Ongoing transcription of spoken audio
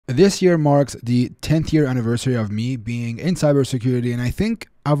This year marks the 10th year anniversary of me being in cybersecurity, and I think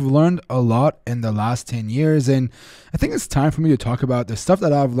I've learned a lot in the last 10 years, and I think it's time for me to talk about the stuff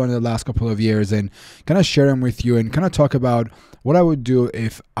that I've learned in the last couple of years and kind of share them with you and kind of talk about what I would do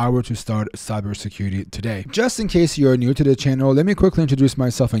if I were to start cybersecurity today. Just in case you're new to the channel, let me quickly introduce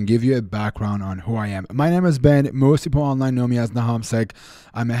myself and give you a background on who I am. My name is Ben. Most people online know me as NahamSec.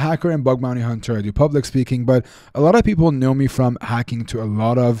 I'm a hacker and bug bounty hunter. I do public speaking, but a lot of people know me from hacking to a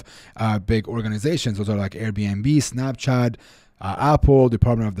lot of big organizations. Those are like Airbnb, Snapchat, Apple,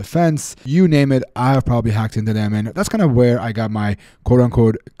 Department of Defense, you name it, I have probably hacked into them, and that's kind of where I got my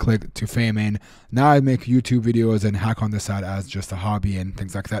quote-unquote click to fame. And now I make YouTube videos and hack on the side as just a hobby and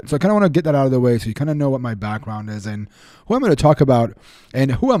things like that. So I kind of want to get that out of the way so you kind of know what my background is and who I'm going to talk about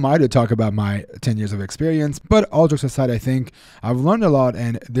and who am I to talk about my 10 years of experience. But all jokes aside, I think I've learned a lot,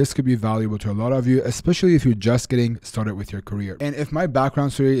 and this could be valuable to a lot of you, especially if you're just getting started with your career. And if my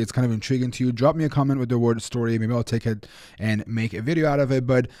background story is kind of intriguing to you, drop me a comment with the word story. Maybe I'll take it and make a video out of it.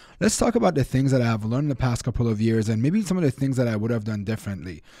 But let's talk about the things that I have learned in the past couple of years and maybe some of the things that I would have done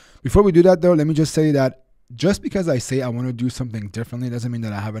differently. Before we do that though, let me just say that just because I say I want to do something differently doesn't mean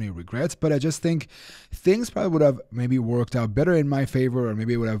that I have any regrets, but I just think things probably would have maybe worked out better in my favor, or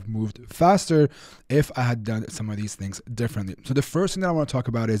maybe it would have moved faster if I had done some of these things differently. So the first thing that I want to talk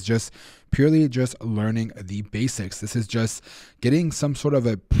about is just purely just learning the basics. This is just getting some sort of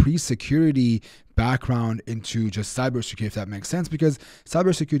a pre-security background into just cybersecurity, if that makes sense, because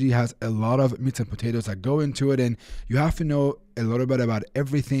cybersecurity has a lot of meats and potatoes that go into it, and you have to know a little bit about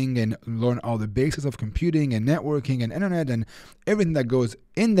everything and learn all the basics of computing and networking and internet and everything that goes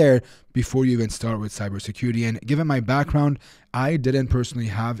in there before you even start with cybersecurity. And given my background, I didn't personally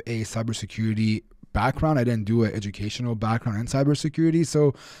have a cybersecurity background. I didn't do an educational background in cybersecurity.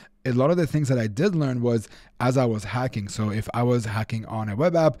 So a lot of the things that I did learn was as I was hacking. So if I was hacking on a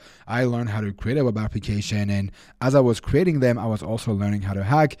web app, I learned how to create a web application. And as I was creating them, I was also learning how to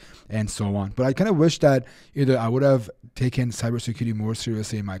hack and so on. But I kind of wish that either I would have taken cybersecurity more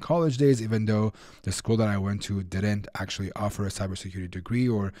seriously in my college days, even though the school that I went to didn't actually offer a cybersecurity degree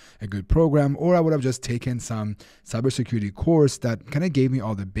or a good program, or I would have just taken some cybersecurity course that kind of gave me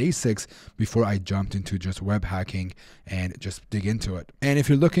all the basics before I jumped into just web hacking and just dig into it. And if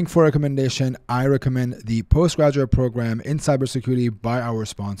you're looking for a recommendation, I recommend the postgraduate program in cybersecurity by our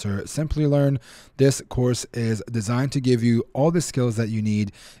sponsor, Simply Learn. This course is designed to give you all the skills that you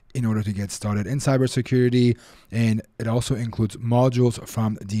need in order to get started in cybersecurity, and it also includes modules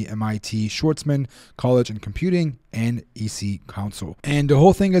from the MIT Schwarzman College in Computing and EC Council. And the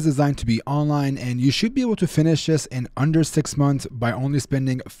whole thing is designed to be online, and you should be able to finish this in under 6 months by only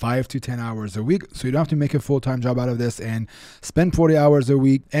spending 5 to 10 hours a week. So you don't have to make a full-time job out of this and spend 40 hours a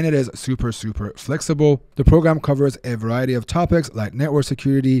week, and it is super flexible. The program covers a variety of topics like network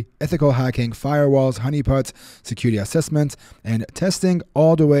security, ethical hacking, firewalls, honeypots, security assessment, and testing,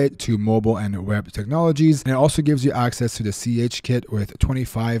 all the way to mobile and web technologies. And it also gives you access to the CH kit with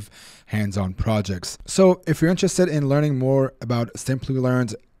 25 hands-on projects. So if you're interested in learning more about Simply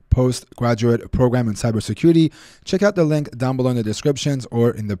Learn's postgraduate program in cybersecurity, check out the link down below in the descriptions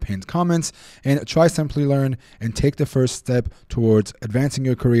or in the pinned comments and try Simply Learn and take the first step towards advancing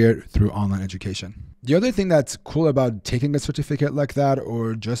your career through online education. The other thing that's cool about taking a certificate like that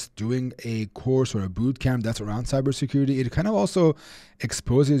or just doing a course or a boot camp that's around cybersecurity, it kind of also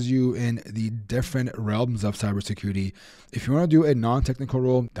exposes you in the different realms of cybersecurity. If you want to do a non-technical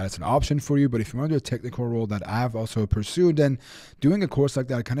role, that's an option for you. But if you want to do a technical role that I've also pursued, then doing a course like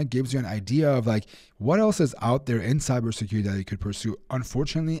that kind of gives you an idea of like what else is out there in cybersecurity that you could pursue.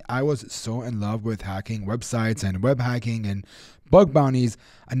 Unfortunately, I was so in love with hacking websites and web hacking and bug bounties,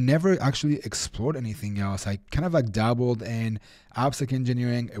 I never actually explored anything else. I kind of like dabbled in AppSec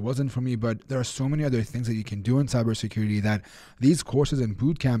engineering. It wasn't for me, but there are so many other things that you can do in cybersecurity that these courses and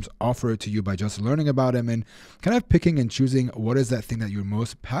boot camps offer to you by just learning about them and kind of picking and choosing what is that thing that you're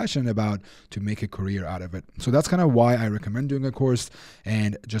most passionate about to make a career out of it. So that's kind of why I recommend doing a course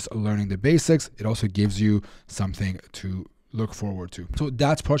and just learning the basics. It also gives you something to look forward to. So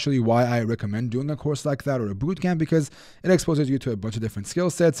that's partially why I recommend doing a course like that or a boot camp, because it exposes you to a bunch of different skill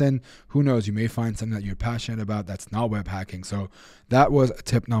sets, and who knows, you may find something that you're passionate about that's not web hacking. So that was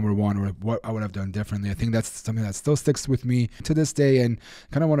tip number one, or what I would have done differently. I think that's something that still sticks with me to this day and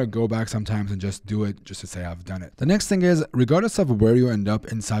kind of want to go back sometimes and just do it just to say I've done it. The next thing is, regardless of where you end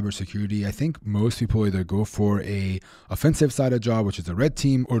up in cybersecurity, I think most people either go for a offensive side of job, which is the red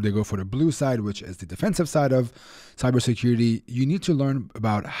team, or they go for the blue side, which is the defensive side of cybersecurity. cybersecurity, you need to learn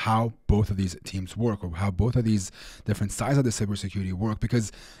about how both of these teams work, or how both of these different sides of the cybersecurity work.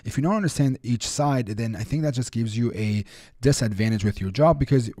 Because if you don't understand each side, then I think that just gives you a disadvantage with your job,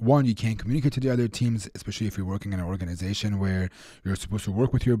 because one, you can't communicate to the other teams, especially if you're working in an organization where you're supposed to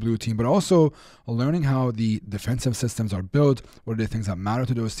work with your blue team. But also learning how the defensive systems are built, what are the things that matter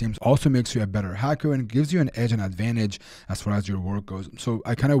to those teams, also makes you a better hacker and gives you an edge and advantage as far as your work goes. So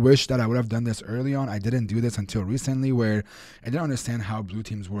I kind of wish that I would have done this early on. I didn't do this until recently, where I didn't understand how blue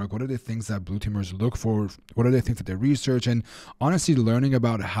teams work. What are the things that blue teamers look for? What are the things that they research? And honestly, learning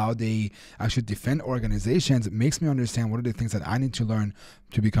about how they actually defend organizations makes me understand what are the things that I need to learn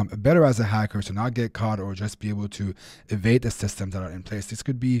to become better as a hacker, to not get caught or just be able to evade the systems that are in place. This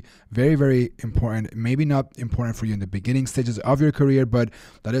could be very, very important. Maybe not important for you in the beginning stages of your career, but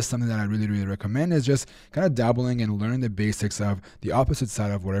that is something that I really, really recommend, is just kind of dabbling and learning the basics of the opposite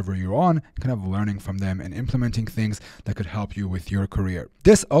side of whatever you're on, kind of learning from them and implementing things that could help you with your career.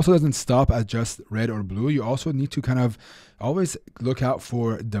 This also doesn't stop at just red or blue. You also need to kind of always look out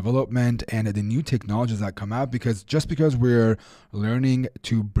for development and the new technologies that come out, because just because we're learning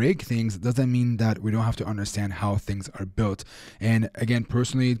to break things doesn't mean that we don't have to understand how things are built. And again,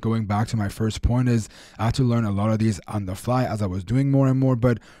 personally, going back to my first point, is I had to learn a lot of these on the fly as I was doing more and more,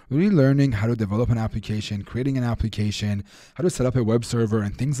 but really learning how to develop an application, creating an application, how to set up a web server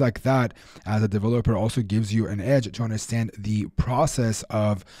and things like that as a developer also gives you an edge to understand the process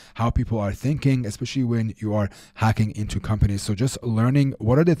of how people are thinking, especially when you are hacking into companies. So just learning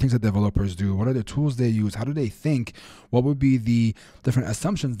what are the things that developers do, what are the tools they use, how do they think, what would be the different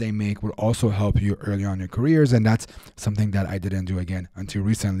assumptions they make, would also help you early on in your careers. And that's something that I didn't do again until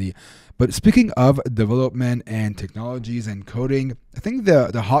recently. But speaking of development and technologies and coding, I think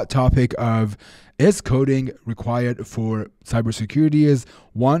the hot topic of is coding required for cybersecurity is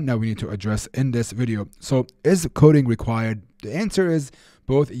one that we need to address in this video. So is coding required? The answer is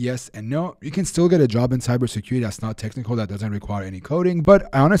both yes and no. You can still get a job in cybersecurity that's not technical, that doesn't require any coding. But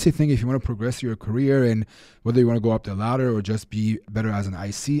I honestly think if you want to progress your career, and whether you want to go up the ladder or just be better as an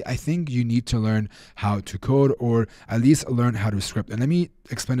IC, I think you need to learn how to code, or at least learn how to script. And let me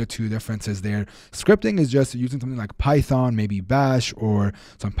explain the two differences there. Scripting is just using something like Python, maybe Bash or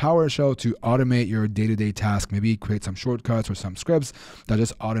some PowerShell to automate your day-to-day task, maybe create some shortcuts or some scripts that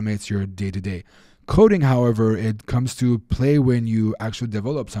just automates your day-to-day. Coding, however, it comes to play when you actually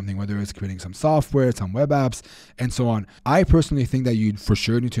develop something, whether it's creating some software, some web apps, and so on. I personally think that you for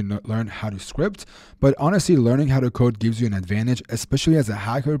sure need to learn how to script, but honestly, learning how to code gives you an advantage, especially as a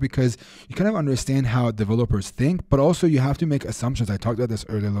hacker, because you kind of understand how developers think, but also you have to make assumptions. I talked about this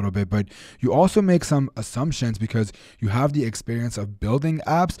earlier a little bit, but you also make some assumptions because you have the experience of building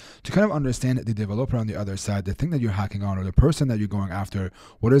apps to kind of understand the developer on the other side, the thing that you're hacking on, or the person that you're going after,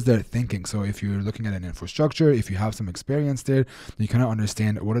 what is their thinking. So if you're looking at an infrastructure, if you have some experience there, you kind of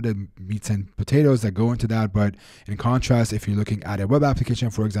understand what are the meats and potatoes that go into that. But in contrast, if you're looking at a web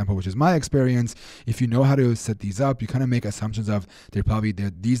application, for example, which is my experience, if you know how to set these up, you kind of make assumptions of they probably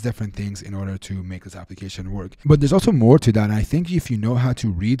did these different things in order to make this application work. But there's also more to that. And I think if you know how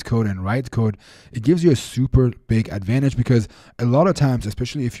to read code and write code, it gives you a super big advantage, because a lot of times,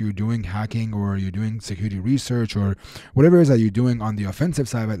 especially if you're doing hacking or you're doing security research or whatever it is that you're doing on the offensive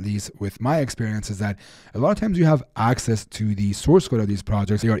side, at least with my experience, is that a lot of times you have access to the source code of these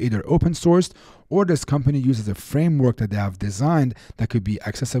projects. They are either open sourced, or this company uses a framework that they have designed that could be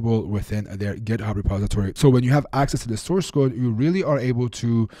accessible within their GitHub repository. So when you have access to the source code, you really are able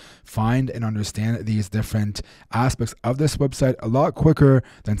to find and understand these different aspects of this website a lot quicker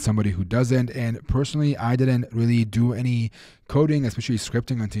than somebody who doesn't. And personally, I didn't really do any coding, especially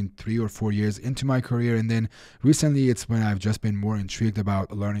scripting, until 3 or 4 years into my career. And then recently, it's when I've just been more intrigued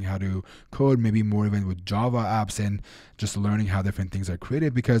about learning how to code, maybe more even with Java apps, and just learning how different things are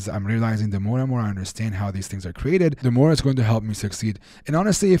created, because I'm realizing the more and more I understand how these things are created, the more it's going to help me succeed. And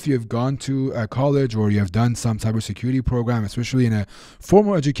honestly, if you've gone to a college or you have done some cybersecurity program, especially in a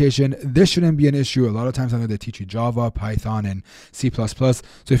formal education, this shouldn't be an issue. A lot of times I know they teach you Java, Python, and C++. So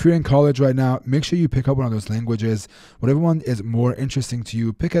if you're in college right now, make sure you pick up one of those languages. Whatever one is more interesting to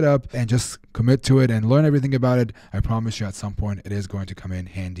you, pick it up and just commit to it and learn everything about it. I promise you at some point it is going to come in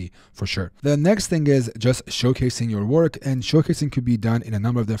handy for sure. The next thing is just showcasing your work, and showcasing could be done in a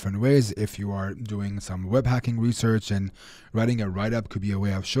number of different ways. If you are doing some web hacking research and writing a write-up could be a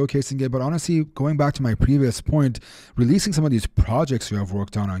way of showcasing it. But honestly, going back to my previous point, releasing some of these projects you have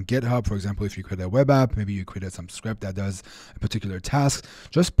worked on GitHub, for example, if you create a web app, maybe you created some script that does a particular task,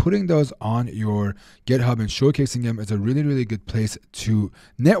 just putting those on your GitHub and showcasing them is a really, really good place to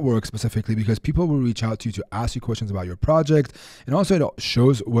network, specifically because people will reach out to you to ask you questions about your project. And also it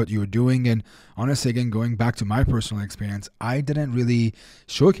shows what you're doing. And honestly, again, going back to my personal experience, I didn't really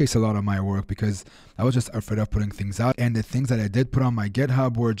showcase a lot of my work because I was just afraid of putting things out. And the things that I did put on my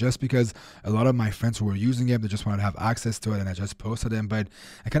GitHub were just because a lot of my friends who were using it, they just wanted to have access to it, and I just posted them. But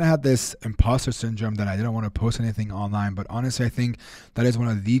I kind of had this imposter syndrome that I didn't want to post anything online. But honestly, I think that is one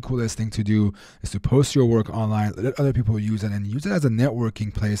of the coolest things to do, is to post your work online, let other people use it, and use it as a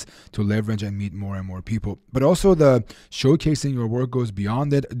networking place to leverage and meet more and more people. But also the showcasing your work goes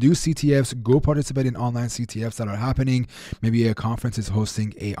beyond it. Do CTFs, go participate in online CTFs that are happening. Maybe a conference is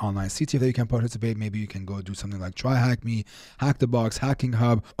hosting a online CTF that you can participate. Maybe you can go do something like Try Hack Me, Hack the Box, Hacking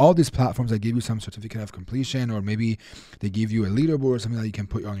Hub, all these platforms that give you some certificate of completion, or maybe they give you a leaderboard or something that you can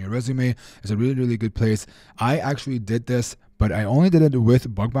put on your resume. It's a really, really good place. I actually did this, but I only did it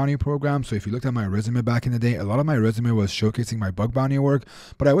with bug bounty programs. So if you looked at my resume back in the day, a lot of my resume was showcasing my bug bounty work,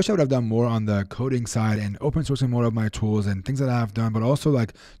 but I wish I would have done more on the coding side and open sourcing more of my tools and things that I have done, but also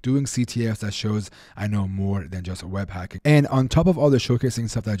like doing CTFs that shows I know more than just web hacking. And on top of all the showcasing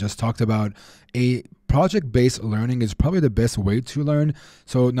stuff that I just talked about, a project-based learning is probably the best way to learn.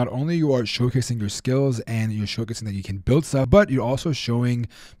 So not only you are showcasing your skills and you're showcasing that you can build stuff, but you're also showing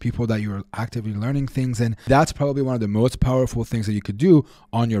people that you're actively learning things. And that's probably one of the most powerful things that you could do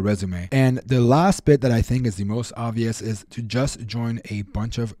on your resume. And the last bit that I think is the most obvious is to just join a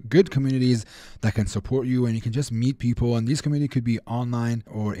bunch of good communities that can support you, and you can just meet people. And these communities could be online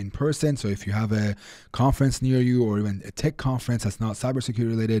or in person. So if you have a conference near you, or even a tech conference that's not cybersecurity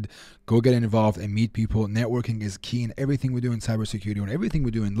related, go get involved and meet people. Networking is key in everything we do in cybersecurity and everything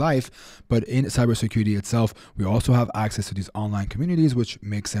we do in life, but in cybersecurity itself, we also have access to these online communities, which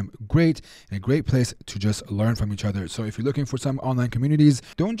makes them great and a great place to just learn from each other. So if you're looking for some online communities,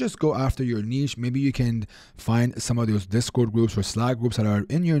 don't just go after your niche. Maybe you can find some of those Discord groups or Slack groups that are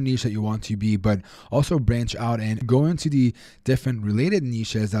in your niche that you want to be, but also branch out and go into the different related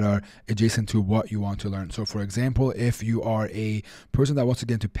niches that are adjacent to what you want to learn. So for example, if you are a person that wants to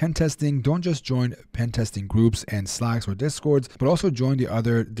get into pen testing, don't just join pen testing groups and Slacks or Discords, but also join the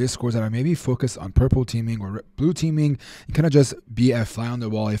other Discords that are maybe focused on purple teaming or blue teaming, and kind of just be a fly on the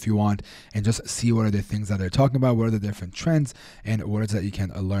wall if you want, and just see what are the things that they're talking about, what are the different trends, and what is that you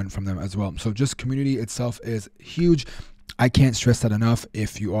can learn from them as well. So just community itself is huge. I can't stress that enough.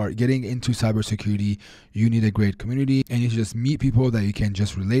 If you are getting into cybersecurity, you need a great community, and you should just meet people that you can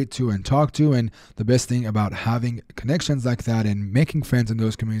just relate to and talk to. And the best thing about having connections like that and making friends in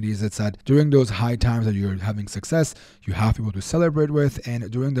those communities is that during those high times that you're having success, you have people to celebrate with,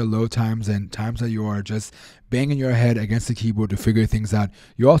 and during the low times and times that you are just banging your head against the keyboard to figure things out,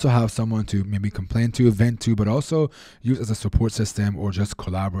 you also have someone to maybe complain to, vent to, but also use as a support system or just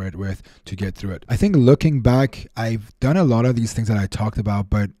collaborate with to get through it. I think looking back, I've done a lot of these things that I talked about,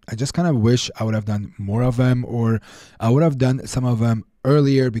 but I just kind of wish I would have done more of them, or I would have done some of them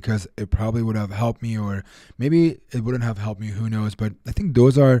earlier because it probably would have helped me, or maybe it wouldn't have helped me, who knows. But I think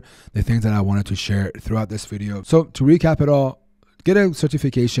those are the things that I wanted to share throughout this video. So to recap it all, get a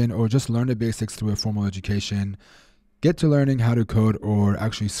certification or just learn the basics through a formal education. Get to learning how to code or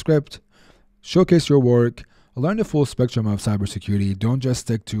actually script. Showcase your work. Learn the full spectrum of cybersecurity. Don't just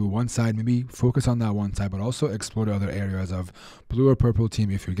stick to one side. Maybe focus on that one side, but also explore the other areas of blue or purple team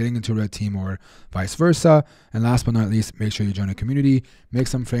if you're getting into red team, or vice versa. And last but not least, make sure you join a community, make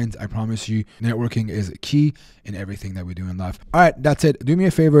some friends. I promise you, networking is key in everything that we do in life. All right, that's it. Do me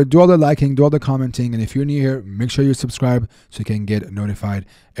a favor, do all the liking, do all the commenting, and if you're new here, make sure you subscribe so you can get notified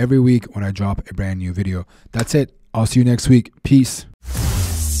every week when I drop a brand new video. That's it. I'll see you next week. Peace.